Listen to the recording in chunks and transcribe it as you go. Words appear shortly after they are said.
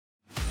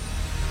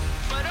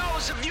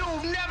those of you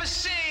who've never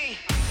seen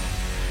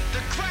the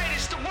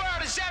greatest the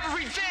world has ever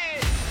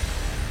revealed,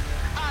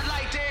 I'd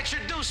like to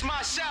introduce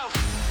myself.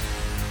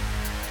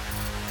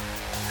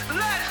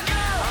 Let's go!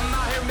 I'm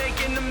out here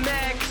making them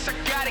mad, cause I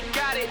got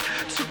it.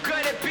 Too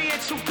good at being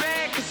too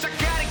bad, cause I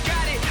got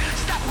it.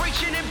 Stop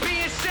reaching and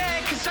being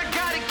sad, cause I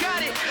got it.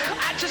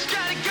 I just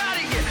got it,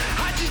 yeah.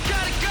 I just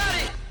got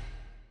it.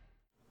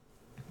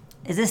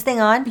 Is this thing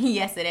on?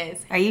 Yes, it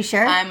is. Are you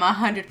sure? I'm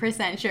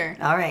 100% sure.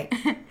 All right.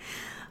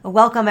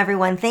 Welcome,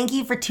 everyone. Thank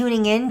you for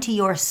tuning in to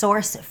your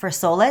source for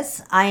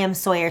solace. I am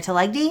Sawyer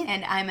Talegdi.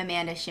 And I'm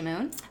Amanda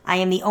Shimoon. I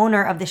am the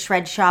owner of the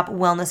Shred Shop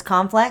Wellness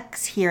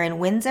Complex here in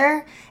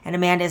Windsor, and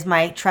Amanda is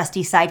my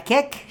trusty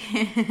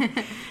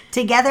sidekick.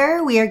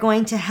 Together, we are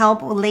going to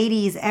help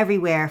ladies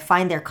everywhere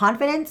find their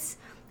confidence,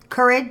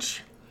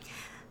 courage,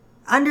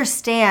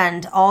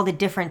 understand all the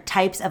different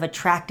types of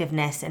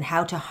attractiveness and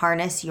how to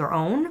harness your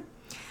own.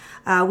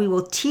 We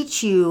will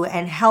teach you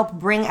and help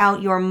bring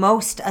out your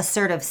most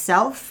assertive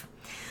self.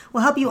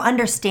 We'll help you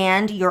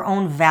understand your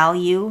own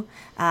value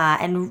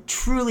and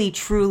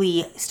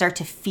truly start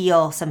to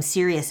feel some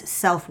serious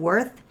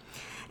self-worth,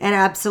 and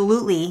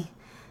absolutely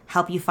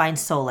help you find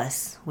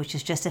solace, which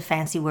is just a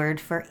fancy word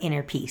for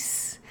inner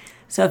peace.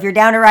 So if you're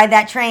down to ride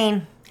that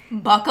train,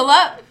 buckle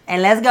up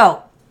and let's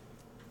go.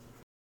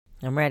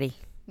 I'm ready.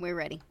 We're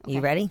ready. Okay. You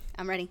ready?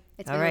 I'm ready.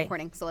 It's All been right.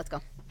 recording, so let's go.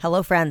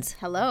 Hello, friends.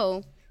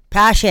 Hello.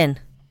 Passion.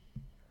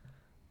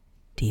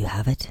 Do you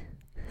have it?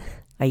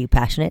 Are you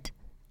passionate?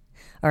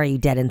 Or are you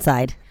dead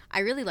inside? I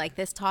really like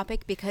this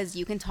topic because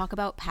you can talk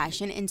about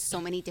passion in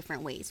so many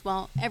different ways.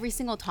 Well, every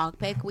single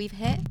topic we've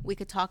hit, we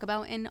could talk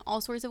about in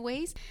all sorts of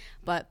ways.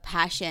 But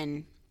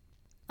passion,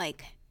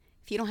 like,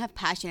 if you don't have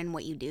passion in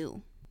what you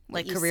do,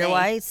 like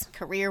career-wise?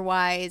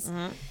 Career-wise,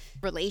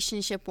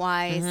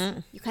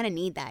 relationship-wise, you kind of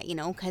need that,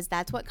 because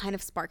that's what kind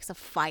of sparks a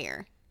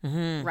fire,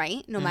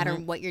 right? No matter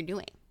what you're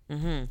doing.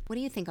 What do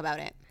you think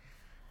about it?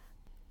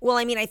 Well,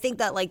 I mean, I think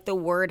that like the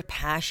word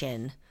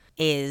passion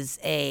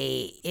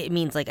it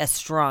means like a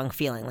strong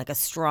feeling, like a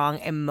strong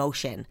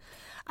emotion.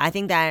 I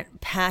think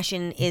that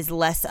passion is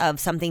less of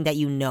something that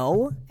you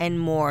know and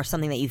more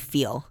something that you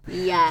feel.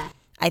 Yeah.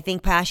 I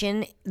think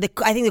passion,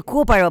 I think the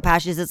cool part about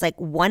passion is it's like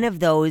one of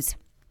the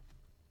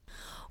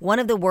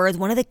words,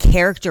 one of the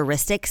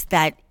characteristics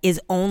that is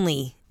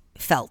only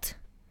felt.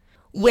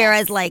 Yes.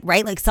 Whereas like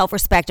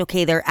self-respect,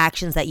 okay, there are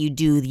actions that you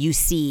do, you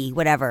see,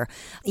 whatever.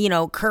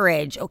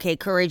 Courage, okay,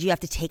 courage, you have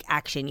to take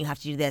action, you have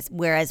to do this.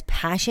 Whereas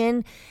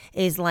passion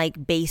is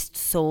like based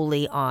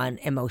solely on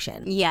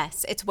emotion.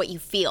 Yes, it's what you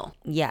feel.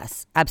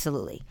 Yes,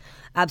 absolutely.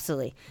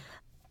 Absolutely.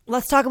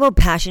 Let's talk about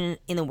passion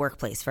in the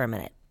workplace for a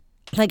minute.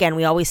 Again,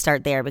 we always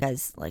start there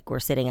because like we're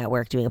sitting at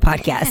work doing a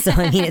podcast. So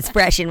I mean, it's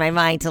fresh in my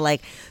mind to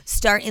like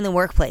start in the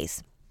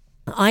workplace.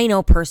 I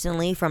know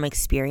personally from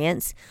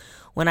experience,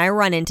 when I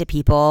run into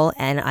people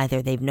and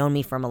either they've known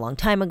me from a long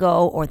time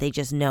ago or they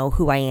just know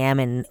who I am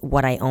and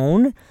what I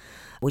own,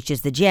 which is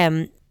the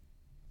gym,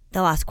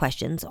 they'll ask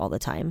questions all the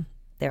time.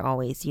 They're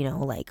always,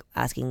 like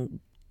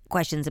asking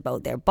questions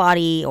about their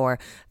body or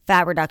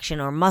fat reduction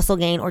or muscle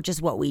gain or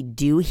just what we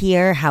do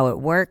here, how it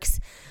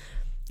works.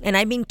 And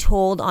I've been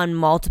told on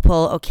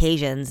multiple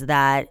occasions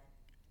that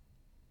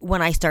when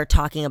I start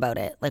talking about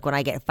it, like when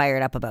I get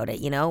fired up about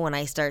it, when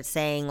I start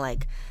saying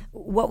like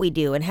what we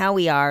do and how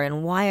we are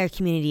and why our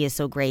community is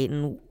so great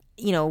and,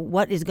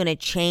 what is going to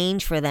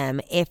change for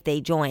them if they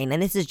join.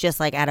 And this is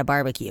just like at a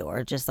barbecue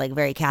or just like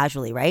very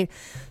casually, right?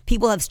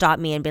 People have stopped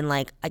me and been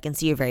like, I can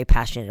see you're very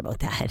passionate about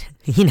that,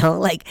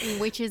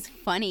 Which is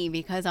funny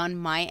because on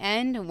my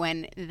end,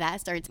 when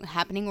that starts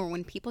happening or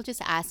when people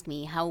just ask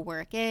me how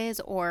work is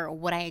or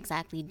what I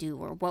exactly do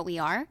or what we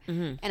are,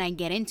 and I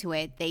get into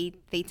it,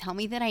 they tell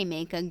me that I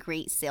make a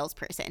great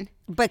salesperson.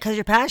 Because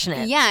you're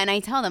passionate. Yeah, and I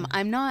tell them,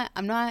 I'm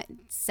not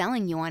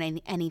selling you on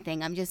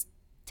anything. I'm just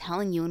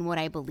telling you in what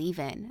I believe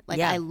in. Like,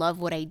 I love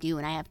what I do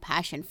and I have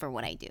passion for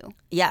what I do.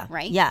 Yeah.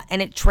 Right? Yeah.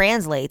 And it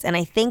translates. And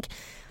I think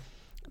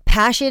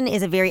passion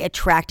is a very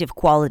attractive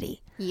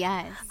quality.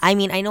 Yes. I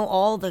mean, I know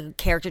all the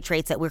character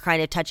traits that we're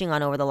kind of touching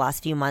on over the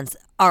last few months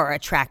are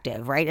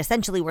attractive, right?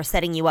 Essentially, we're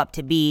setting you up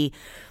to be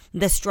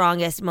the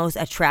strongest, most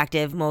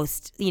attractive,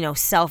 most,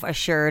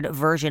 self-assured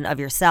version of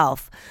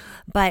yourself.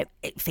 But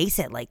face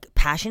it, like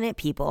passionate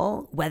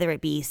people, whether it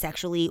be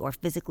sexually or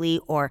physically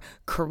or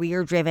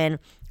career-driven,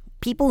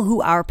 people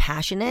who are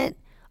passionate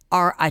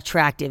are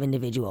attractive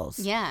individuals.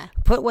 Yeah.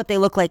 Put what they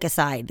look like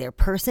aside. Their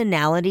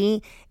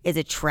personality is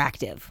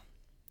attractive,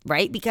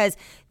 right? Because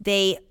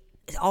they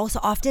also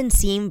often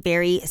seem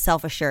very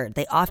self-assured.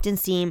 They often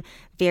seem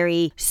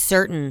very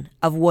certain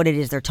of what it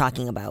is they're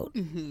talking about,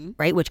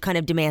 right? Which kind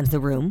of demands the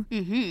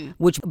room,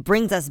 which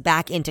brings us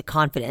back into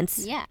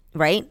confidence,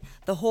 right?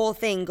 The whole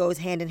thing goes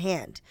hand in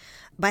hand.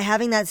 By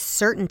having that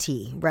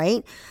certainty,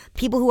 right?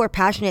 People who are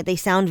passionate, they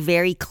sound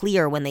very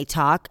clear when they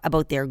talk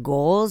about their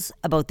goals,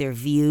 about their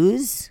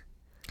views,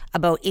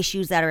 about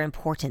issues that are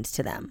important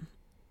to them.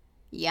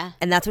 Yeah.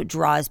 And that's what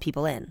draws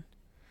people in,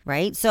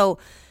 right? So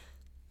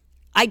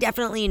I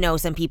definitely know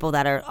some people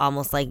that are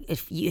almost like, it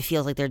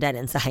feels like they're dead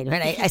inside,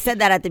 right? I said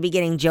that at the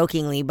beginning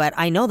jokingly, but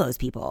I know those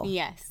people.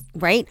 Yes.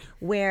 Right?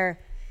 Where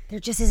there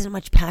just isn't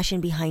much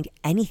passion behind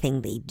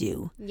anything they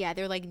do. Yeah,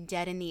 they're like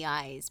dead in the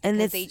eyes And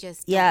because it's- they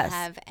just yes. don't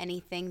have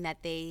anything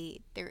that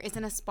there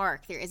isn't a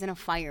spark, there isn't a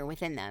fire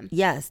within them.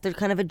 Yes, they're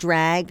kind of a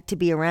drag to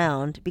be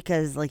around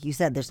because, like you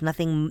said, there's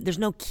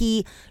no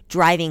key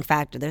driving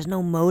factor. There's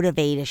no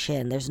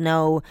motivation. There's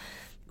no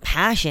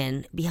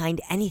passion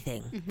behind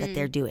anything that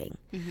they're doing.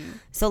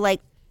 So,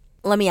 like,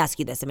 let me ask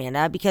you this,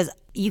 Amanda, because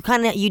you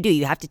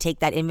have to take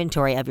that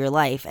inventory of your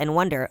life and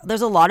wonder,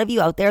 there's a lot of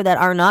you out there that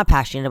are not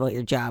passionate about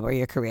your job or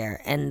your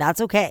career, and that's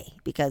okay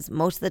because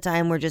most of the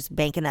time we're just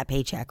banking that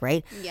paycheck,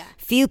 right? Yeah.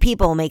 Few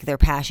people make their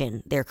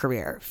passion their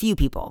career. Few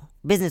people.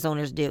 Business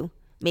owners do.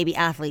 Maybe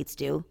athletes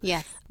do.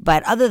 Yeah.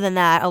 But other than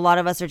that, a lot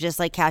of us are just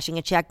like cashing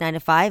a check 9 to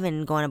 5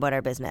 and going about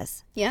our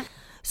business. Yeah.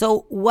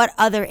 So what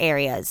other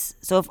areas?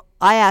 So if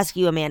I ask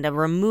you, Amanda,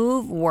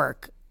 remove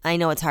work. I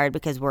know it's hard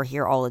because we're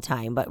here all the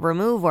time, but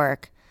remove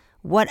work.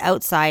 What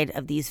outside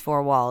of these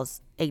 4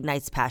 walls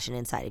ignites passion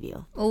inside of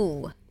you?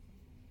 Oh.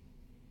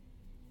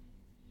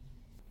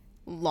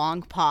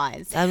 Long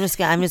pause. I'm just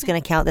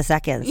gonna count the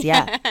seconds.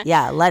 Yeah.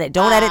 Yeah. Let it.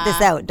 Don't edit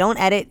this out. Don't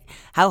edit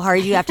how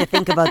hard you have to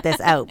think about this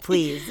out,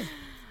 please.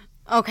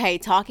 Okay,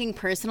 talking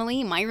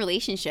personally, my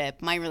relationship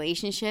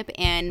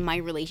and my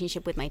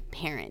relationship with my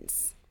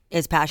parents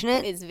Is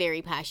passionate? is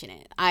very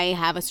passionate. I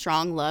have a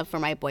strong love for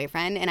my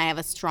boyfriend and I have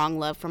a strong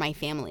love for my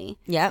family.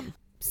 Yep.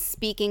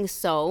 Speaking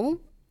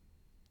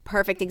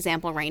perfect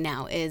example right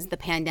now is the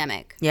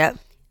pandemic. Yep.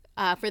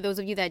 For those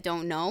of you that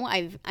don't know,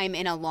 I'm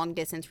in a long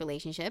distance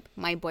relationship.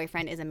 My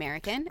boyfriend is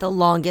American. The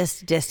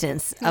longest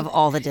distance of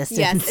all the distance.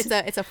 Yes,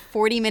 it's a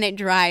 40-minute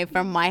drive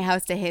from my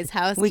house to his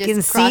house. We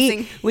just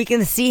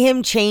can see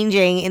him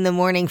changing in the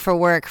morning for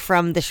work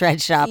from the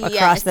shred shop across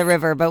Yes. the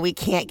river, but we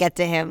can't get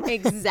to him.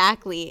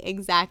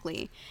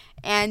 Exactly.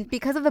 And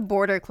because of the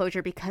border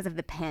closure, because of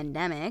the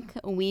pandemic,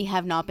 we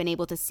have not been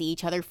able to see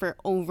each other for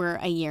over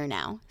a year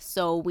now.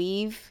 So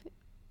we've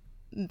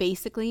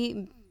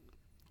basically,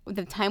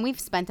 the time we've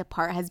spent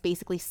apart has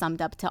basically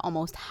summed up to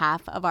almost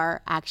half of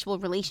our actual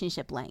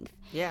relationship length.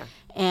 Yeah.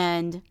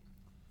 And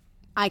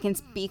I can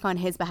speak on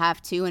his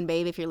behalf too. And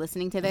babe, if you're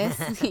listening to this,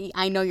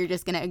 I know you're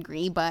just going to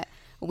agree, but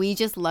we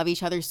just love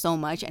each other so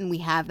much. And we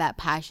have that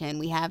passion.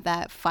 We have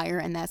that fire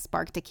and that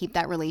spark to keep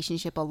that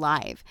relationship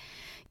alive.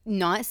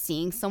 Not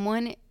seeing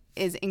someone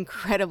is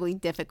incredibly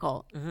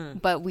difficult,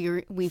 but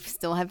we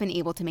still have been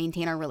able to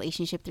maintain our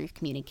relationship through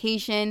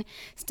communication,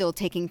 still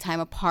taking time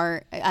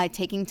apart,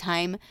 taking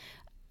time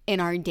in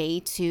our day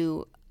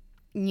to,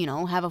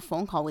 have a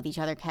phone call with each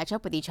other, catch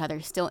up with each other,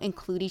 still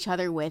include each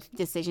other with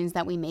decisions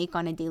that we make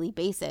on a daily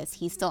basis.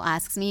 He still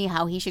asks me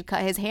how he should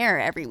cut his hair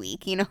every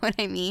week. You know what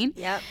I mean?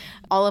 Yep.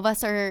 All of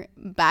us are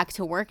back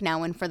to work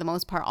now. And for the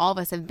most part, all of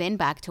us have been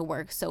back to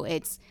work. So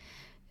it's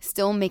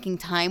still making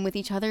time with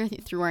each other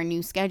through our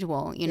new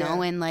schedule,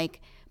 know, and like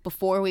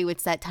before we would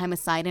set time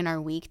aside in our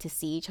week to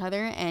see each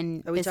other.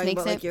 And Are we this talking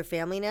makes about it, like your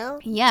family now?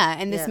 yeah.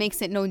 And this Yeah.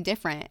 makes it no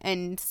different.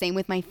 And same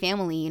with my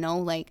family,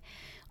 like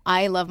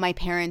I love my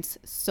parents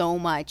so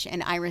much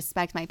and I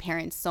respect my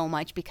parents so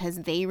much because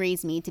they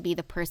raised me to be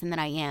the person that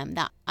I am,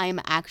 that I'm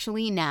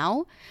actually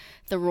now.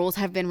 The roles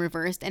have been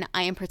reversed and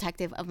I am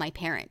protective of my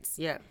parents.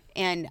 Yeah.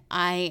 And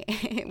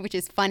which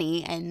is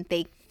funny, and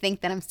they think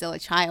that I'm still a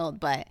child,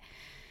 but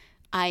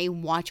I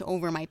watch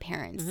over my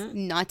parents.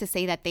 Not to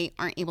say that they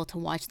aren't able to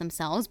watch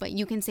themselves, but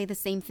you can say the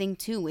same thing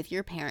too with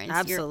your parents.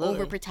 Absolutely.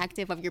 You're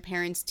overprotective of your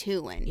parents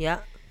too. And Yeah.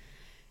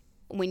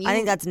 when you, I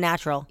think that's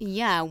natural.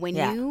 yeah, when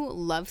Yeah. you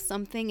love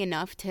something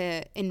enough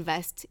to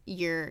invest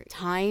your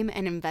time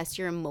and invest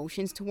your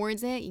emotions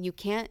towards it, you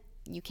can't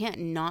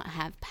not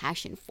have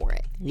passion for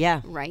it, Yeah.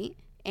 right?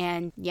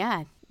 And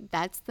yeah,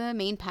 that's the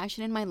main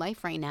passion in my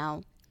life right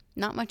now.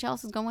 Not much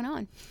else is going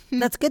on.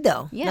 That's good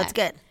though. Yeah. That's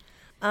good.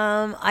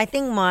 I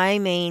think my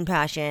main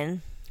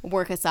passion,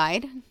 Work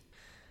aside.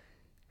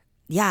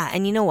 yeah,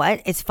 and you know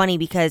what? It's funny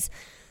because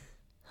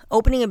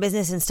opening a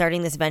business and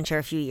starting this venture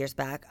a few years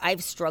back,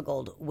 I've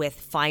struggled with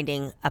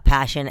finding a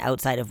passion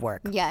outside of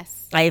work.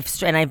 Yes. I've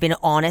been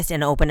honest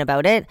and open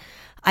about it.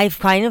 I've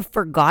kind of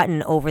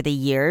forgotten over the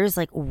years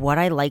like what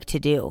I like to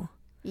do.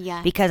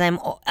 Yeah. Because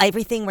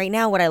everything right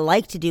now, what I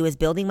like to do is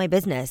building my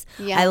business.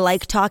 Yes. I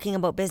like talking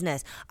about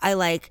business. I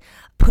like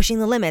pushing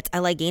the limits. I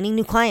like gaining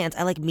new clients.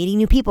 I like meeting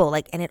new people.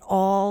 And it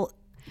all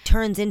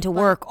turns into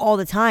work all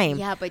the time.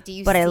 Yeah, but do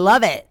you But I see-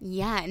 love it.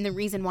 Yeah, and the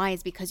reason why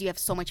is because you have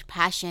so much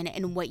passion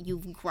in what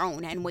you've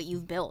grown and what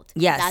you've built.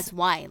 Yes. That's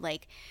why.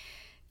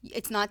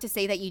 It's not to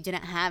say that you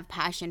didn't have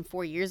passion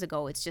 4 years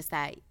ago. It's just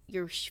that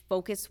your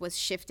focus was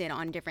shifted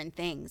on different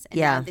things. And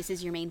Yeah. now this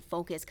is your main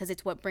focus because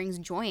it's what brings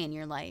joy in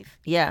your life.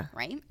 Yeah.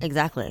 Right?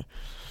 Exactly.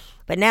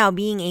 But now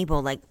being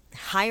able,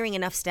 hiring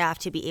enough staff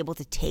to be able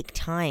to take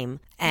time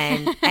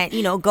and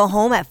go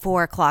home at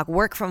 4 o'clock,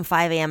 work from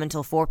 5 a.m.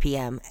 until 4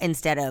 p.m.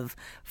 instead of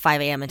 5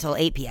 a.m. until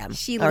 8 p.m.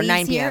 or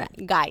 9 p.m.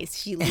 Guys,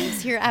 she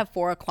leaves here at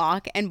 4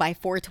 o'clock, and by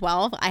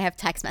 4:12, I have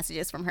text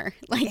messages from her.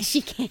 Like,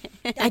 she can't.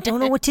 I don't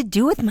know what to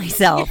do with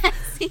myself.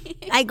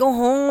 I go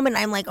home and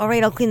I'm like, all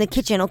right, I'll clean the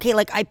kitchen. Okay,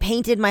 like I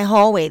painted my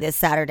hallway this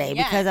Saturday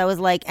because I was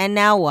like, and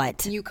now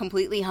what? You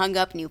completely hung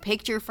up new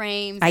picture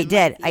frames. I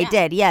did,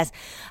 yes.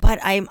 But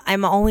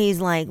I'm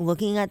always like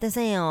looking at the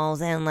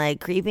sales and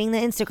like creeping the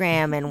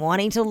Instagram and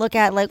wanting to look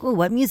at like, oh,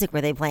 what music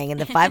were they playing in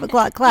the 5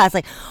 o'clock class?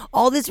 Like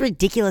all this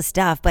ridiculous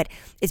stuff. But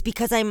it's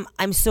because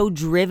I'm so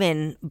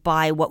driven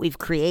by what we've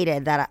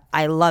created that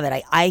I love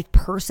it. I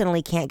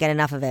personally can't get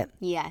enough of it.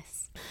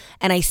 Yes.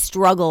 And I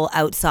struggle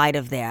outside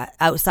of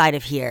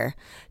here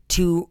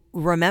to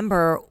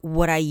remember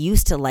what I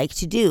used to like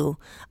to do.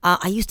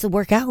 I used to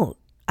work out.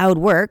 I would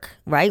work,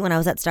 right, when I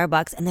was at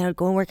Starbucks, and then I would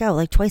go and work out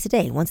like twice a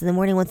day, once in the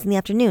morning, once in the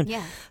afternoon.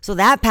 Yeah. So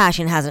that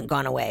passion hasn't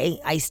gone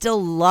away. I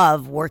still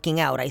love working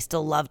out. I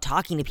still love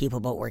talking to people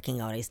about working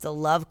out. I still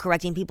love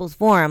correcting people's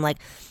form. Like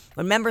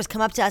when members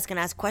come up to us and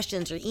ask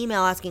questions or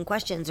email asking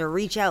questions or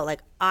reach out,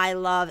 like I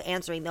love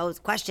answering those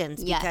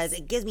questions because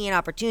it gives me an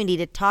opportunity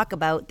to talk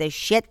about the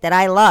shit that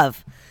I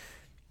love.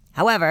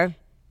 However,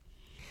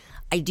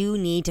 I do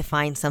need to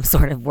find some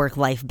sort of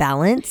work-life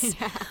balance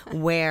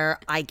where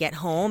I get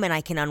home and I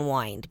can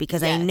unwind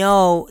because I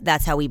know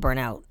that's how we burn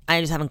out.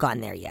 I just haven't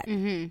gotten there yet.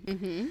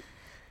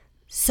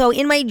 So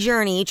in my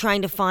journey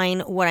trying to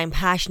find what I'm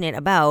passionate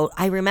about,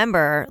 I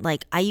remember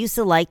like I used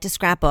to like to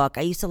scrapbook.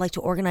 I used to like to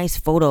organize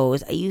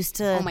photos. I used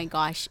to... Oh my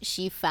gosh,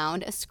 she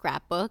found a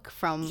scrapbook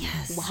from...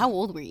 How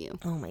old were you?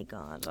 Oh my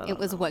God. It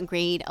was what,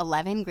 grade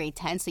 11, grade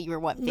 10? So you were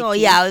what, 15? Oh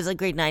yeah, I was like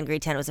grade 9,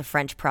 grade 10. It was a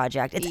French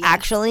project. It's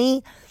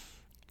actually...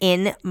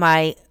 in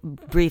my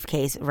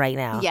briefcase right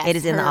now. Yes, it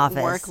is in the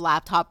office. Work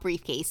laptop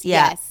briefcase.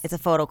 Yeah, yes. It's a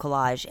photo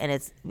collage and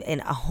it's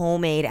in a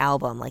homemade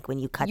album. Like when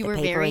you cut the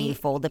paper and you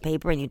fold the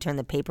paper and you turn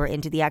the paper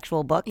into the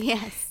actual book.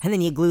 Yes. And then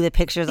you glue the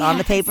pictures on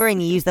the paper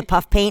and you use the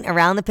puff paint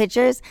around the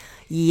pictures.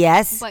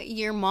 Yes. But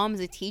your mom's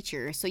a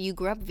teacher, so you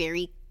grew up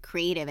very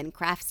creative and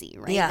craftsy,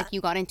 right? Yeah. Like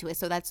you got into it,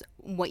 so that's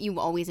what you've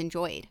always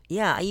enjoyed.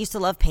 Yeah, I used to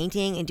love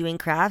painting and doing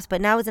crafts,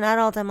 but now as an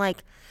adult, I'm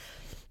like,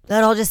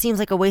 that all just seems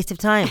like a waste of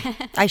time.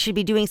 I should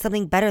be doing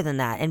something better than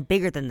that and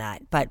bigger than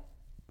that. But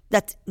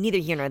that's neither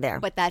here nor there.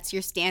 But that's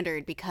your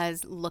standard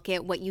because look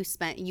at what you've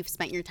spent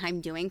your time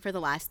doing for the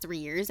last 3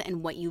 years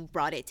and what you've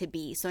brought it to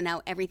be. So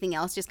now everything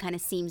else just kind of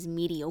seems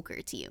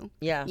mediocre to you.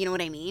 Yeah. You know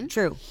what I mean?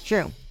 True.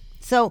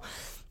 So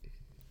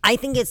I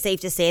think it's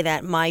safe to say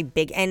that my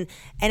big, and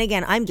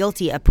again, I'm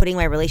guilty of putting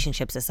my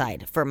relationships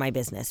aside for my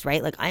business,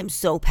 right? Like I'm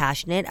so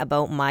passionate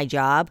about my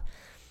job,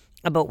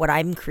 about what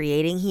I'm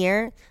creating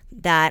here,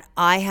 that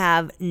I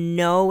have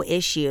no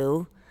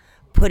issue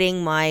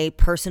putting my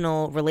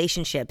personal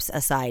relationships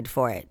aside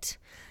for it.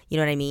 You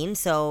know what I mean?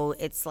 So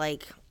it's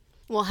like...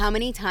 Well, how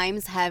many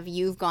times have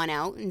you gone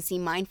out and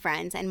seen my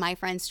friends and my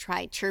friends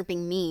tried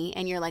chirping me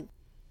and you're like...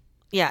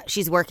 Yeah,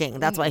 she's working.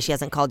 That's why she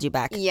hasn't called you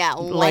back. Yeah,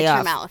 watch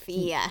your mouth.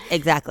 Yeah.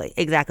 Exactly.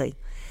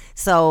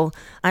 So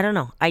I don't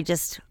know. I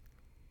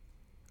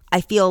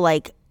feel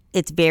like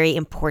it's very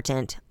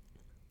important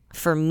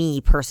for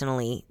me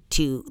personally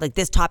to like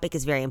this topic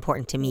is very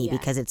important to me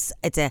because it's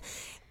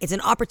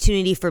an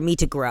opportunity for me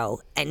to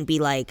grow and be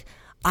like,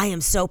 I am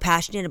so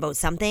passionate about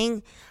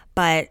something,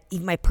 but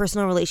my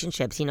personal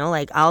relationships,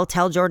 like I'll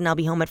tell Jordan I'll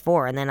be home at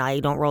 4 and then I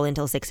don't roll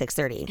until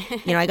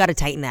 6:30. I got to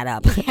tighten that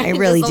up. I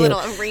really do.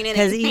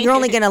 Because you're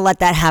only going to let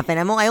that happen.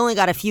 I only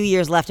got a few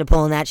years left of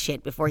pulling that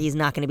shit before he's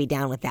not going to be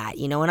down with that,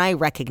 and I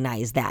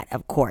recognize that,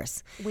 of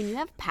course. When you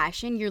have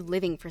passion, you're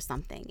living for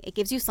something. It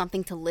gives you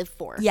something to live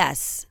for.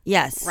 Yes.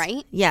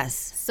 Right? Yes.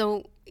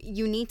 So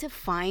you need to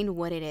find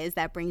what it is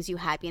that brings you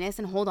happiness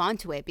and hold on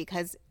to it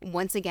because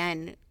once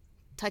again,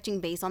 touching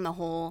base on the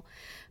whole,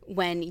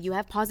 when you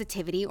have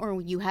positivity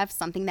or you have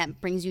something that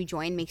brings you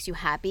joy and makes you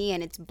happy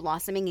and it's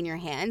blossoming in your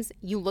hands,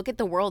 you look at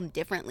the world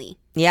differently.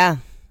 Yeah.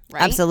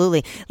 Right?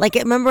 Absolutely. Like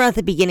remember at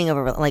the beginning of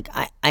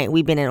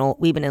we've been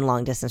in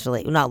long distance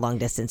not long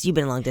distance. You've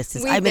been in long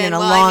distance. I've been in a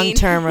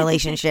long-term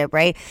relationship,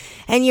 right?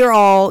 And you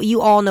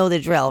all know the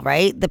drill,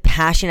 right? The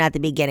passion at the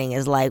beginning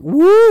is like,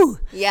 woo.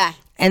 Yeah.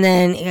 And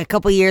then a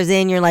couple years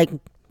in, you're like,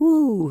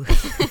 woo.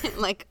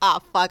 Like, oh,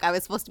 fuck, I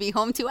was supposed to be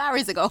home 2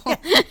 hours ago.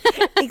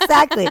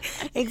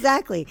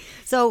 Exactly.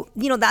 So,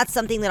 that's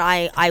something that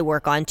I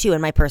work on too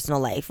in my personal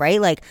life, right?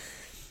 Like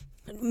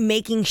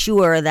making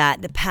sure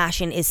that the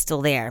passion is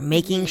still there,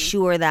 making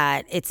sure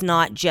that it's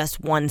not just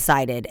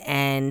one-sided.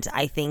 And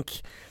I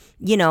think,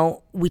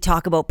 we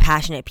talk about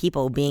passionate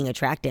people being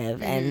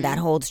attractive and that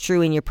holds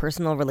true in your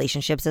personal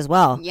relationships as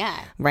well. Yeah.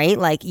 Right?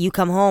 Like you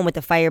come home with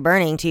the fire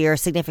burning to your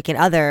significant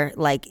other,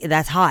 like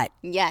that's hot.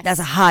 Yes. That's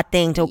a hot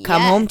thing to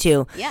come home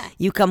to. Yeah.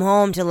 You come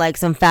home to like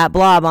some fat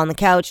blob on the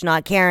couch,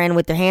 not caring,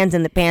 with their hands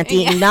in the pants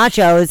eating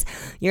nachos.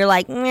 You're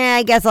like,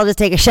 I guess I'll just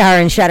take a shower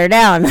and shut her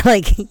down.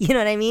 Like, you know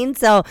what I mean?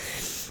 So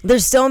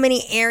there's so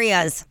many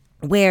areas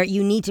where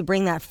you need to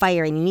bring that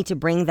fire and you need to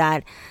bring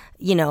that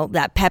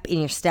that pep in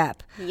your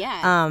step.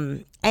 Yeah.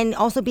 And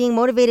also being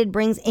motivated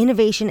brings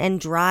innovation and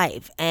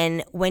drive.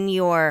 And when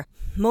you're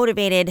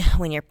motivated,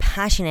 when you're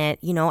passionate,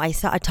 I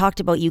talked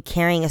about you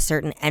carrying a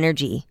certain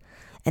energy.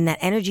 And that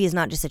energy is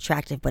not just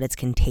attractive, but it's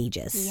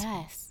contagious.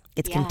 Yes.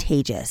 It's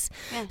contagious.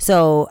 Yeah.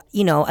 So,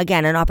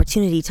 again, an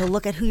opportunity to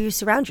look at who you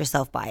surround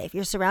yourself by. If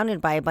you're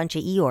surrounded by a bunch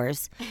of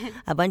Eeyores,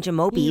 a bunch of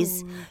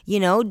Mopies,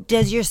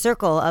 does your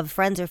circle of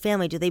friends or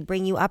family, do they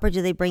bring you up or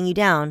do they bring you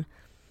down?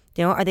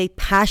 Are they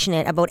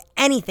passionate about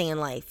anything in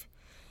life?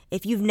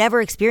 If you've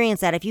never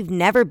experienced that, if you've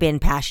never been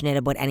passionate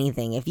about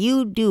anything, if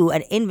you do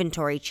an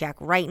inventory check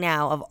right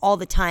now of all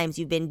the times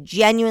you've been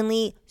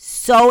genuinely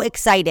so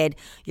excited,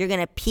 you're going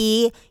to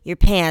pee your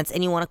pants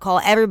and you want to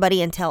call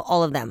everybody and tell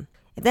all of them.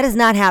 If that has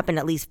not happened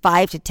at least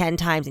 5 to 10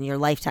 times in your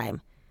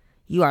lifetime,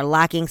 you are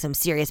lacking some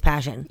serious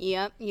passion.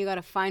 Yep. You got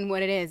to find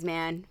what it is,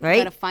 man. Right?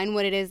 You got to find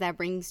what it is that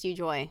brings you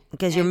joy.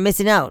 Because you're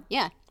missing out.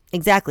 Yeah.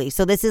 Exactly.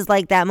 So this is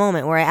like that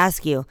moment where I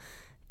ask you,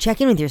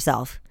 check in with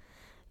yourself.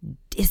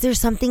 Is there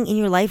something in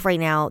your life right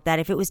now that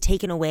if it was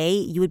taken away,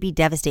 you would be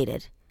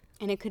devastated?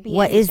 And it could be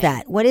What is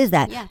that? What is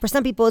that? Yeah. For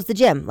some people, it's the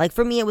gym. Like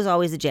for me, it was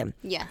always the gym.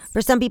 Yes.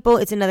 For some people,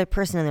 it's another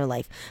person in their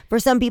life. For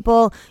some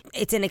people,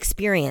 it's an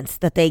experience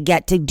that they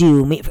get to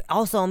do.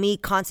 Also,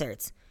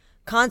 concerts.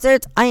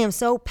 Concerts, I am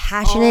so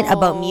passionate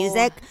about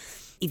music.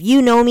 If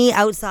you know me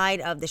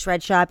outside of the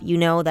shred shop, you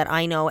know that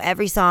I know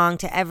every song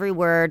to every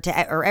word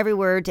or every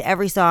word to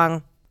every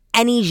song,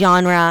 any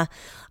genre.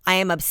 I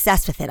am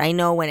obsessed with it. I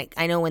know when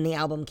the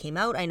album came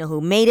out. I know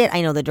who made it.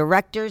 I know the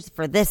directors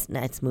for this. No,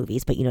 it's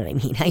movies, but you know what I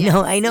mean.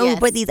 I know who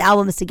put these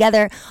albums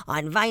together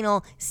on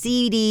vinyl,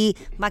 CD,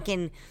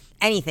 fucking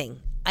anything.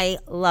 I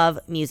love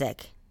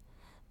music.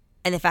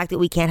 And the fact that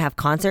we can't have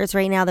concerts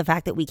right now, the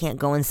fact that we can't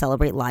go and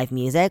celebrate live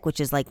music, which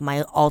is like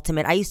my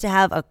ultimate. I used to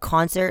have a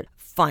concert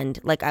fund.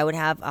 Like I would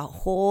have a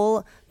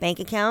whole bank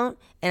account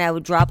and I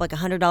would drop like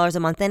 $100 a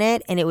month in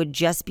it and it would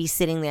just be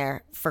sitting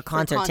there for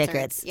concert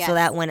tickets. Yes. So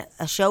that when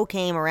a show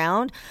came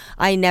around,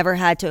 I never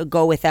had to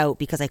go without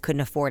because I couldn't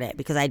afford it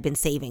because I'd been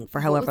saving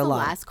for however long. What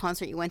was the last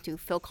concert you went to?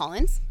 Phil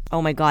Collins?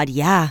 Oh my God,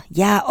 yeah.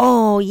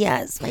 Oh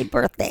yes, my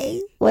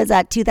birthday was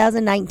at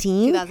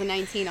 2019.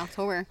 2019,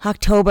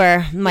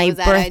 October. My was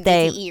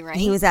birthday. At DTE, right?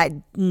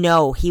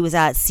 He was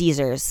at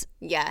Caesars.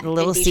 Yeah, the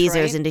Little in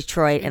Caesars in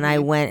Detroit, Mm-hmm. and I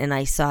went and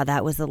I saw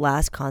that was the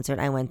last concert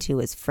I went to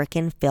was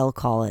frickin' Phil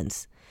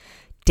Collins.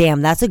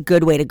 Damn, that's a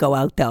good way to go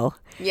out though.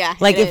 Yeah,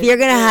 like if you're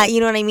gonna have, you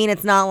know what I mean?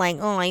 It's not like,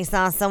 oh, I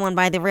saw someone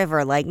by the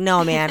river. Like,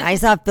 no, man, I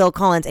saw Phil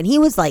Collins, and he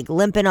was like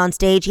limping on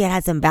stage. He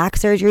had some back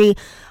surgery.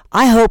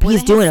 I hope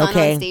he's doing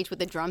okay. On stage with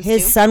the drums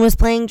His too? son was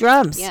playing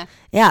drums. Yeah.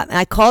 And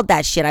I called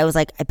that shit. I was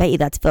like, I bet you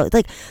that's Phil. It's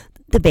like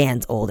the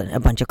band's old and a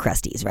bunch of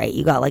crusties, right?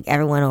 You got like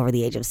everyone over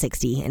the age of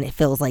 60 and it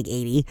feels like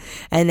 80.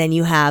 And then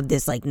you have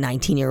this like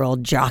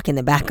 19-year-old jock in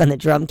the back on the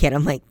drum kit.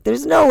 I'm like,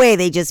 there's no way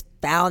they just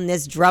found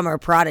this drummer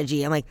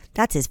prodigy. I'm like,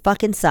 that's his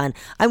fucking son.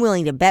 I'm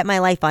willing to bet my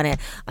life on it.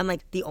 I'm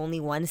like the only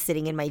one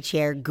sitting in my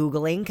chair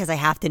Googling because I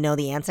have to know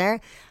the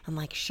answer. I'm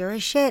like, sure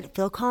as shit,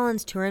 Phil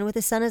Collins touring with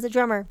his son as a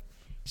drummer.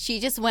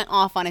 She just went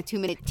off on a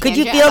 2-minute tangent. Could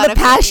you feel the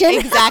passion?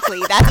 Exactly.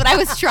 That's what I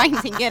was trying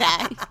to get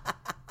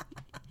at.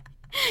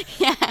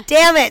 Yeah.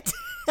 Damn it.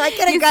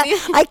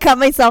 I cut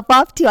myself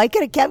off too. I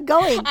could have kept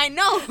going. I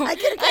know. I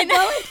could have kept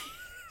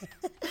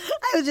going.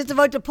 I was just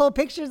about to pull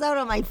pictures out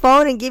on my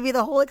phone and give you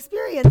the whole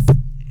experience.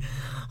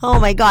 Oh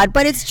my God.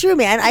 But it's true,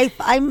 man.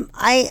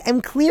 I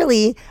am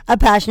clearly a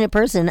passionate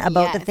person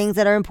about the things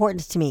that are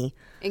important to me.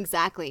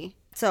 Exactly.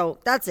 So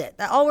that's it.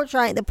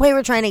 The point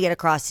we're trying to get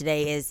across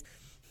today is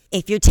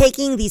if you're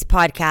taking these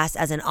podcasts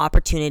as an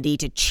opportunity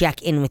to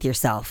check in with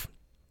yourself,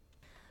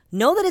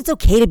 know that it's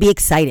okay to be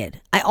excited.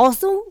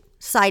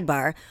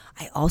 Sidebar,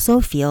 I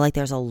also feel like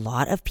there's a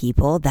lot of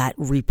people that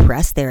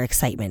repress their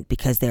excitement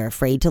because they're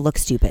afraid to look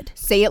stupid.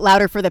 Say it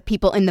louder for the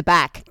people in the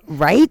back.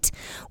 Right?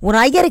 When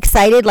I get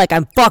excited, like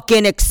I'm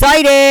fucking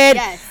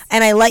excited,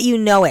 and I let you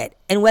know it.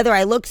 And whether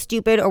I look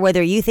stupid or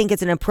whether you think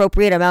it's an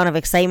appropriate amount of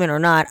excitement or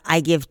not,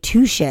 I give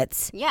two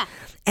shits. Yeah.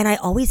 And I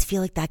always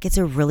feel like that gets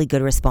a really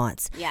good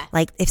response. Yeah.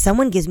 Like if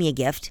someone gives me a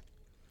gift,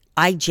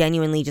 I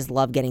genuinely just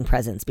love getting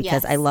presents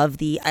because I love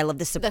the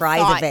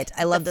surprise of it.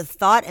 I love the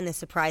thought and the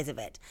surprise of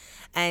it.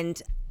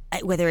 And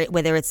whether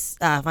it's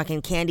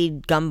fucking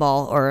candied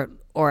gumball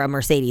or a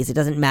Mercedes, it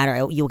doesn't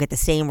matter. You'll get the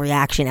same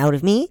reaction out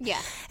of me. Yeah.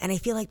 And I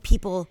feel like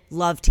people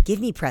love to give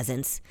me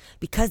presents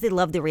because they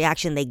love the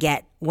reaction they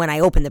get when I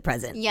open the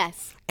present.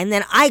 Yes. And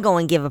then I go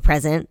and give a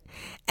present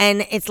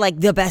and it's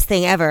like the best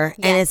thing ever.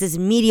 And it's this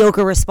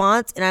mediocre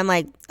response. And I'm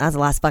like, that's the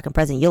last fucking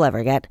present you'll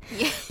ever get.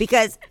 Yeah.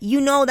 Because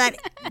you know that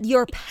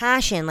your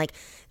passion, like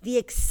the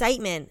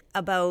excitement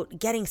about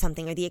getting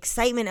something or the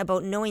excitement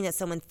about knowing that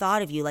someone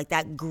thought of you, like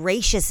that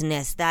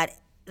graciousness, that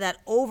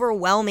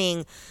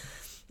overwhelming,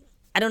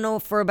 I don't know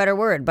for a better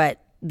word,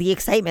 but the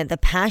excitement, the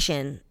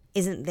passion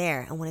isn't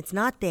there. And when it's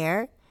not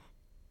there,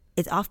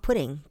 it's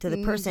off-putting to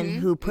the person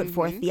who put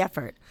forth the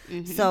effort.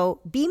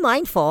 So be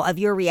mindful of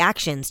your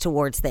reactions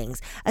towards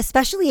things,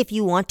 especially if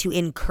you want to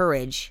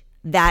encourage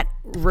that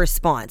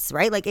response,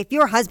 right? Like if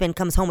your husband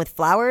comes home with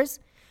flowers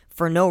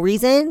for no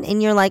reason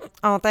and you're like,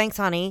 oh, thanks,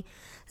 honey,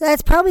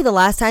 that's probably the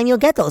last time you'll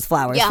get those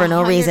flowers for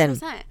no 100%.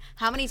 reason.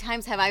 How many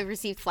times have I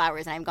received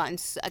flowers and I've gotten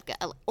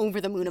over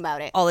the moon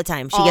about it? All the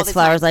time. She All gets the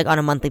flowers time. like on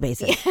a monthly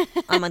basis. On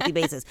a monthly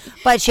basis.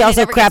 But she And it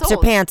also never craps gets her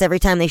old. pants every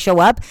time they show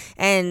up.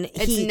 And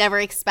It's never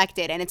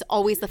expected, and it's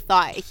always the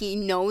thought. He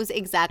knows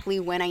exactly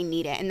when I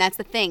need it, and that's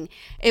the thing.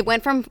 It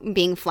went from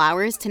being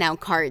flowers to now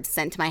cards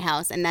sent to my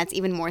house, and that's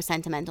even more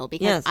sentimental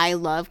because Yes. I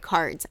love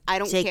cards. I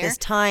don't take care. this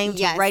time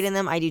Yes. to write in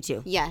them. I do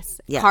too.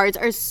 Yes. Yeah. Cards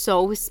are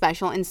so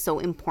special and so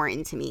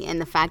important to me, and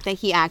the fact that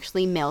he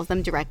actually mails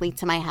them directly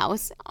to my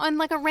house on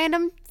like a random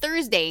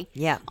Thursday.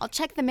 Yeah. I'll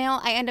check the mail.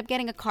 I end up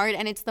getting a card,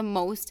 and it's the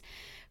most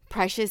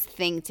precious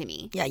thing to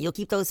me. Yeah, you'll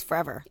keep those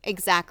forever.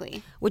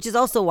 Exactly. Which is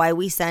also why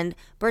we send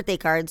birthday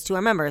cards to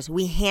our members.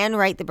 We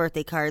handwrite the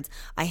birthday cards.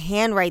 I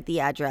handwrite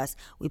the address.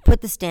 We put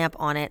the stamp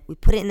on it. We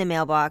put it in the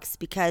mailbox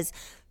because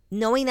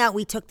knowing that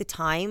we took the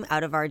time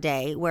out of our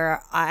day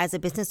where as a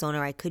business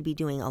owner, I could be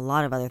doing a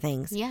lot of other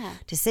things. Yeah.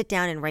 To sit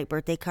down and write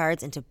birthday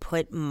cards and to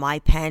put my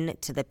pen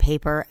to the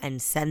paper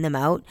and send them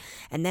out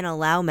and then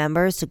allow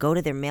members to go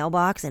to their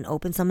mailbox and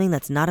open something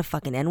that's not a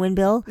fucking Enwin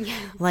bill. Yeah.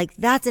 Like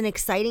that's an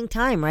exciting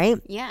time, right?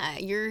 Yeah,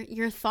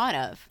 you're thought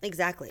of,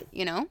 Exactly.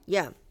 you know?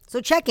 Yeah.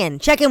 So check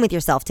in with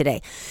yourself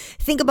today.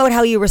 Think about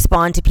how you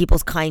respond to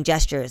people's kind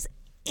gestures.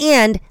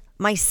 And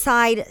my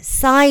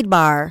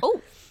sidebar,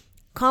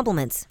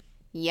 compliments.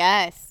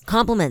 Yes.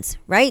 Compliments,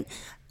 right?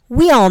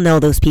 We all know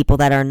those people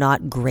that are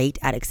not great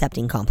at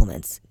accepting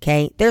compliments,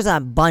 okay? There's a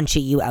bunch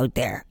of you out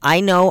there.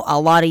 I know a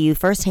lot of you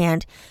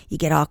firsthand. You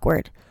get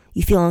awkward.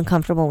 You feel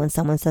uncomfortable when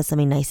someone says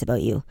something nice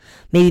about you.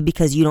 Maybe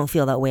because you don't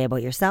feel that way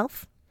about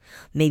yourself.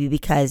 Maybe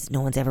because no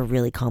one's ever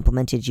really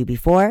complimented you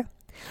before.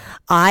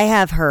 I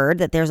have heard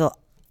that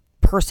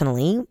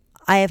personally,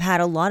 I have had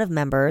a lot of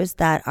members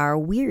that are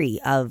weary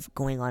of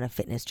going on a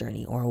fitness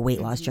journey or a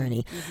weight loss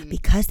journey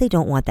because they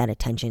don't want that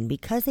attention,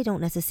 because they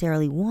don't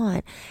necessarily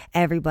want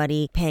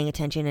everybody paying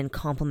attention and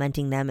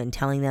complimenting them and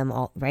telling them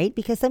all, right?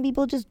 Because some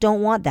people just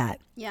don't want that.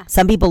 Yeah.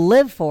 Some people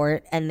live for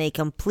it and they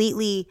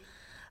completely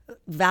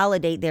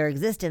validate their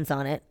existence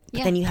on it. But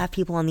Yeah. then you have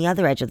people on the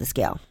other edge of the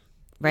scale,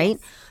 right?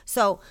 Yes.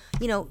 So,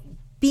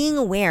 being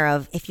aware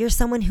of if you're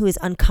someone who is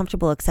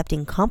uncomfortable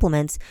accepting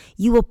compliments,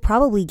 you will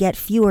probably get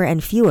fewer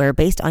and fewer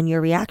based on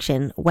your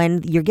reaction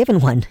when you're given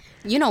one.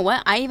 You know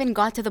what? I even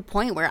got to the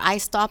point where I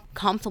stopped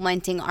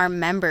complimenting our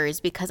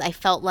members because I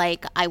felt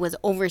like I was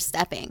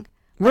overstepping.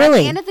 But At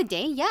Really? the end of the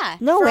day, yeah.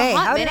 No for a way.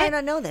 hot How did I minute,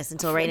 not know this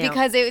until right now?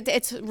 Because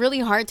it's really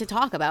hard to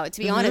talk about,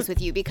 to be honest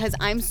with you, because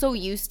I'm so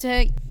used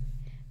to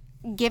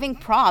giving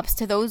props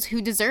to those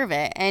who deserve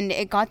it. And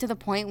it got to the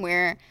point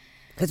where,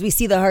 Because we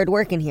see the hard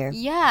work in here.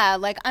 yeah,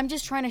 like I'm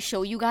just trying to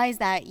show you guys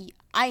that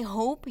I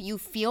hope you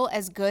feel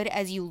as good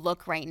as you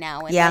look right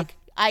now. And Yeah. like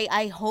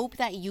I hope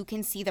that you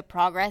can see the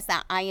progress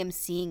that I am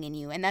seeing in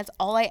you. And that's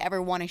all I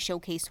ever want to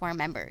showcase to our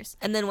members.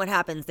 And then what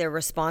happens? Their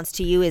response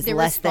to you is Their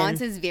less response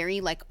than... is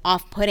very like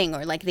off-putting,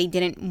 or like they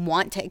didn't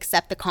want to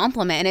accept the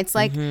compliment. And it's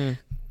like,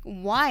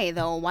 why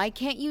though? Why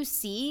can't you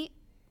see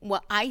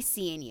what I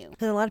see in you?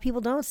 Because a lot of people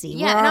don't see.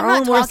 Yeah, We're and our I'm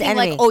not own worst talking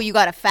enemy. like, oh, you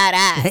got a fat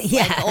ass.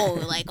 Yeah. Like, oh,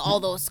 like all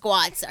those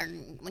squats are,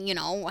 helping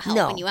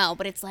No. you out.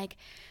 But it's like,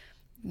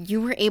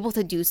 you were able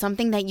to do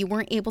something that you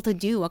weren't able to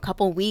do a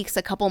couple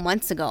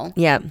months ago.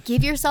 Yeah.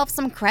 Give yourself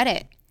some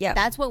credit. Yeah.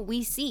 That's what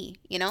we see,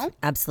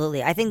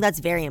 Absolutely. I think that's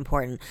very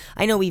important.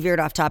 I know we veered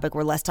off topic.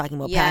 We're less talking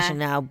about Yeah. passion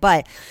now,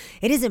 but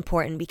it is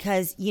important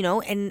because,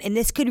 and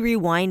this could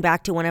rewind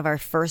back to one of our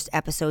first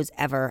episodes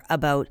ever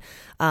about,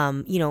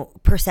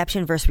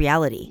 perception versus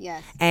reality.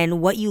 Yes.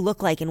 And what you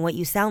look like and what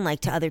you sound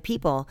like to other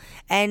people.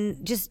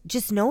 And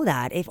just know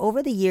that if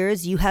over the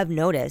years you have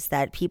noticed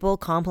that people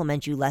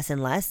compliment you less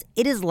and less,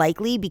 it is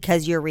likely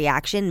because your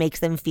reaction makes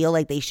them feel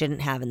like they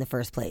shouldn't have in the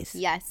first place.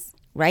 Yes.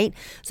 Right?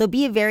 So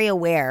be very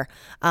aware.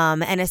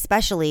 And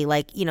especially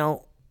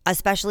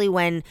especially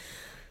when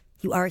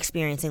you are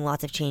experiencing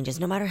lots of changes,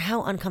 no matter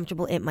how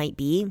uncomfortable it might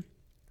be.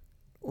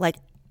 Like,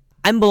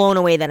 I'm blown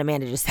away that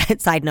Amanda just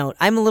said, side note,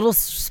 I'm a little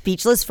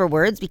speechless for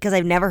words because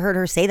I've never heard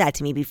her say that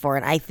to me before.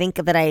 And I think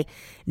that I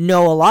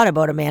know a lot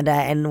about Amanda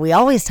and we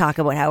always talk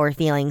about how we're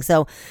feeling.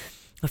 So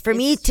for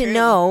me to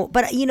know,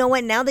 but you know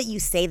what, now that you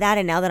say that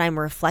and now that I'm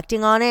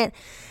reflecting on it,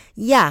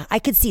 yeah, I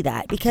could see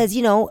that because,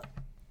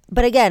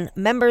 but again,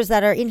 members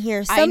that are in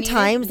here,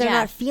 sometimes they're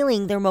not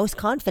feeling their most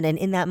confident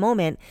in that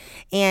moment.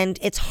 And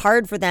it's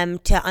hard for them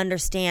to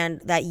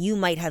understand that you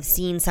might have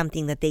seen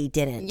something that they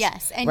didn't.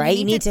 Yes. And right?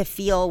 You need to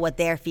feel what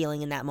they're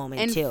feeling in that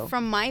moment and too.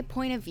 From my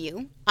point of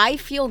view, I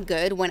feel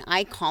good when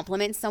I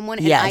compliment someone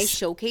and Yes. I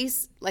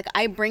showcase, like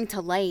I bring to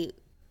light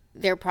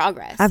their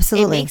progress.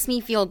 Absolutely. It makes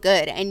me feel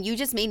good. And you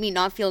just made me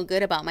not feel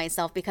good about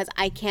myself because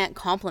I can't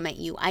compliment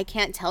you. I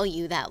can't tell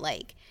you that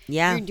like,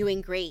 Yeah. you're doing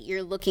great.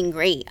 You're looking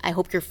great. I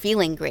hope you're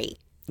feeling great.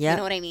 Yeah. You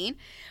know what I mean?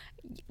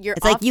 You're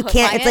It's like you off-put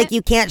can't. by It's like it.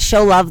 you can't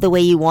show love the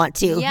way you want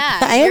to. Yeah,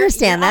 I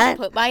understand you're that.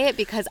 Put by it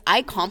because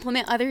I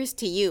compliment others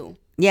to you.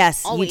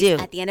 Yes, Always you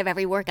do. at the end of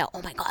every workout.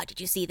 Oh my God,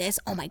 did you see this?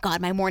 Oh my God,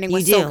 my morning You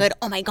was do. so good.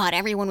 Oh my God,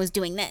 everyone was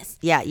doing this.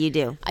 Yeah, you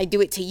do. I do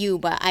it to you,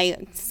 but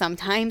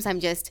sometimes I'm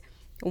just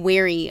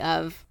wary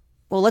of.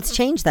 Well, let's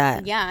change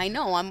that. Yeah, I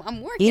know.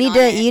 I'm working.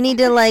 You need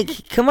to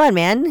like, come on,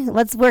 man.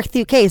 Let's work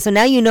through. Okay, so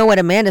now you know what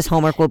Amanda's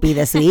homework will be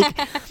this week.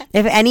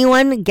 If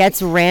anyone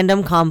gets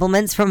random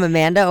compliments from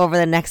Amanda over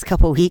the next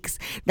couple weeks,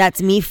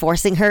 that's me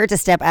forcing her to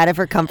step out of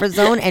her comfort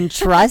zone and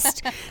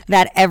trust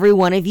that every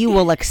one of you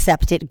will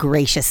accept it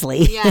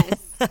graciously. Yes.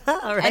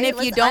 All right, and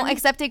if you don't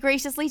accept it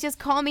graciously, just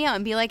call me out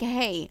and be like,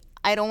 hey,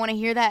 I don't want to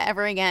hear that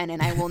ever again,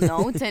 and I will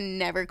know to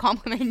never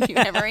compliment you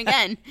ever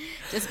again.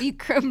 Just be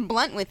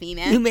blunt with me,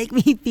 man. You make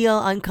me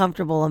feel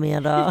uncomfortable,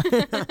 Amanda.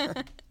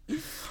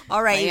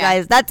 All right, you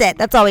guys, that's it.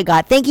 That's all we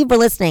got. Thank you for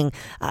listening.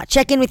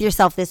 Check in with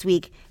yourself this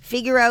week.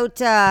 Figure out,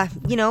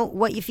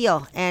 what you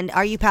feel, and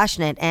are you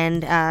passionate,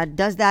 and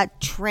does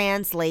that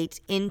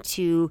translate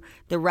into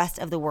the rest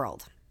of the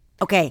world?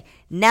 Okay,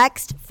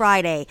 next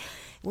Friday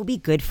will be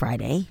Good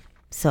Friday.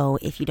 So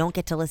if you don't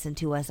get to listen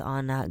to us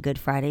on Good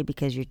Friday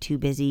because you're too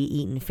busy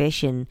eating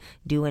fish and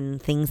doing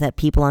things that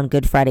people on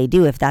Good Friday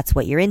do, if that's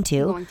what you're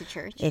into, going to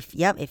church. If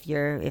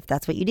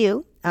that's what you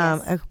do,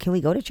 Yes. Can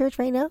we go to church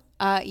right now?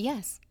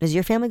 Yes. Does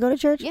your family go to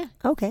church? Yeah.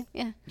 Okay.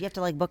 Yeah. Do you have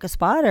to like book a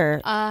spot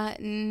or?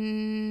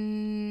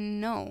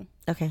 No.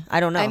 Okay, I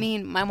don't know. I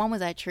mean, my mom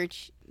was at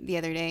church the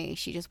other day.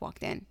 She just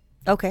walked in.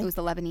 Okay. It was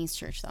the Lebanese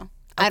church, though.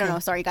 I don't know.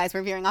 Sorry, guys.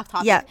 We're veering off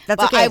topic. Yeah,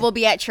 that's but okay. I will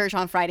be at church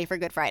on Friday for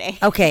Good Friday.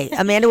 Okay.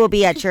 Amanda will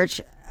be at church,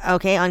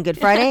 on Good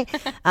Friday.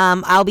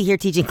 I'll be here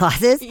teaching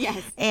classes.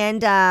 Yes.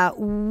 And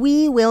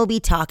we will be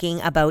talking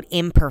about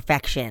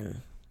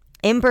imperfection.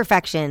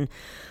 Imperfection.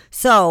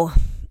 So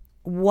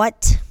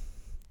what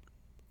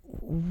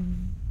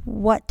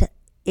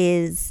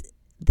is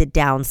the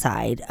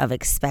downside of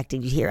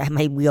expecting to hear?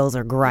 My wheels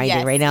are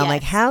grinding right now. I'm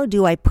like, how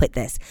do I put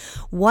this?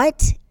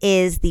 What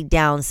is the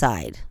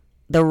downside?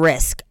 The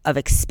risk of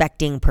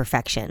expecting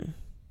perfection.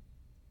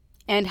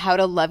 And how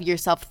to love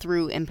yourself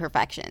through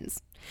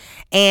imperfections.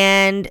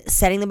 And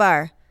setting the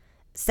bar.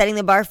 Setting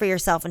the bar for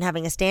yourself and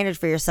having a standard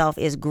for yourself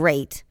is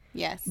great.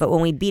 Yes. But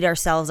when we beat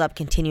ourselves up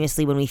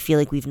continuously when we feel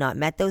like we've not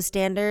met those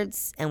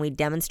standards and we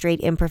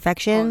demonstrate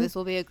imperfection. Oh, this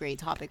will be a great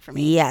topic for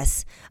me.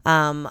 Yes.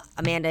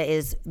 Amanda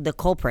is the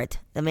culprit.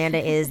 Amanda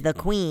is the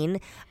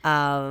queen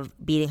of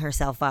beating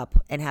herself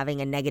up and having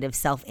a negative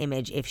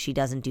self-image if she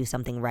doesn't do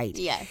something right.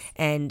 Yes.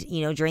 And,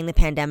 during the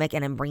pandemic,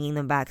 and I'm bringing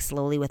them back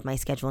slowly with my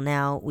schedule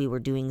now, we were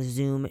doing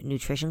Zoom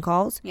nutrition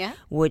calls,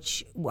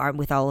 which are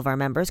with all of our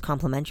members,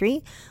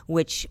 complimentary,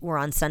 which were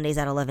on Sundays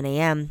at 11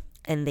 a.m.,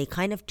 and they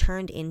kind of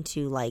turned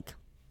into like,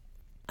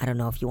 I don't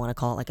know if you want to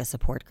call it like a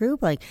support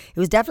group. Like it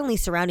was definitely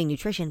surrounding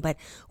nutrition, but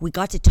we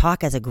got to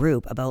talk as a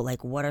group about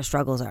like what our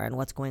struggles are and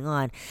what's going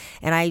on.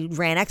 And I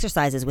ran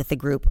exercises with the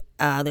group.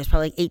 There's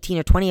probably like 18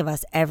 or 20 of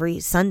us every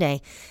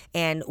Sunday.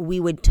 And we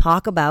would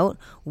talk about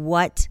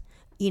what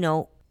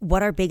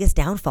our biggest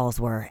downfalls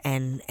were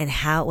and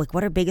how, like,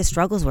 what our biggest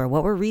struggles were.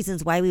 What were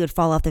reasons why we would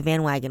fall off the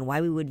bandwagon, why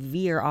we would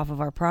veer off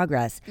of our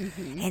progress.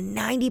 Mm-hmm. And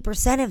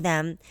 90% of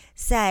them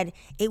said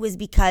it was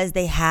because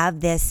they have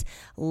this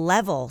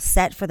level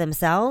set for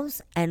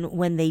themselves. And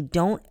when they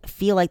don't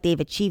feel like they've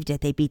achieved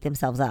it, they beat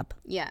themselves up.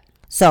 Yeah.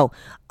 So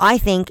I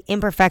think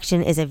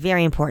imperfection is a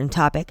very important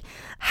topic.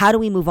 How do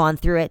we move on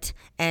through it?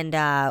 And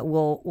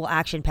we'll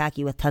action pack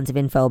you with tons of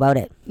info about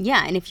it.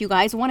 Yeah, and if you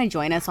guys want to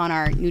join us on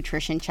our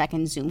nutrition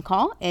check-in Zoom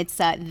call, it's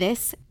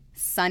this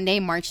Sunday,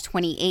 March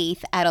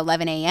 28th at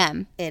 11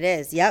 a.m. It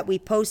is. Yeah, we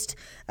post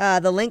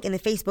the link in the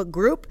Facebook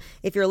group.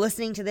 If you're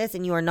listening to this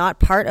and you are not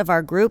part of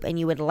our group and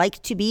you would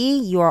like to be,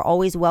 you are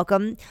always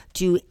welcome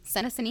to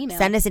send us an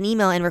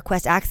email. And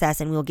request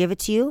access, and we'll give it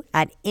to you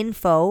at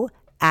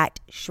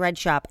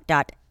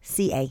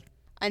info@shredshop.ca.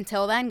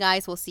 Until then,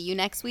 guys, we'll see you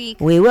next week.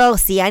 We will.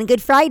 See you on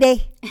Good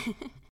Friday.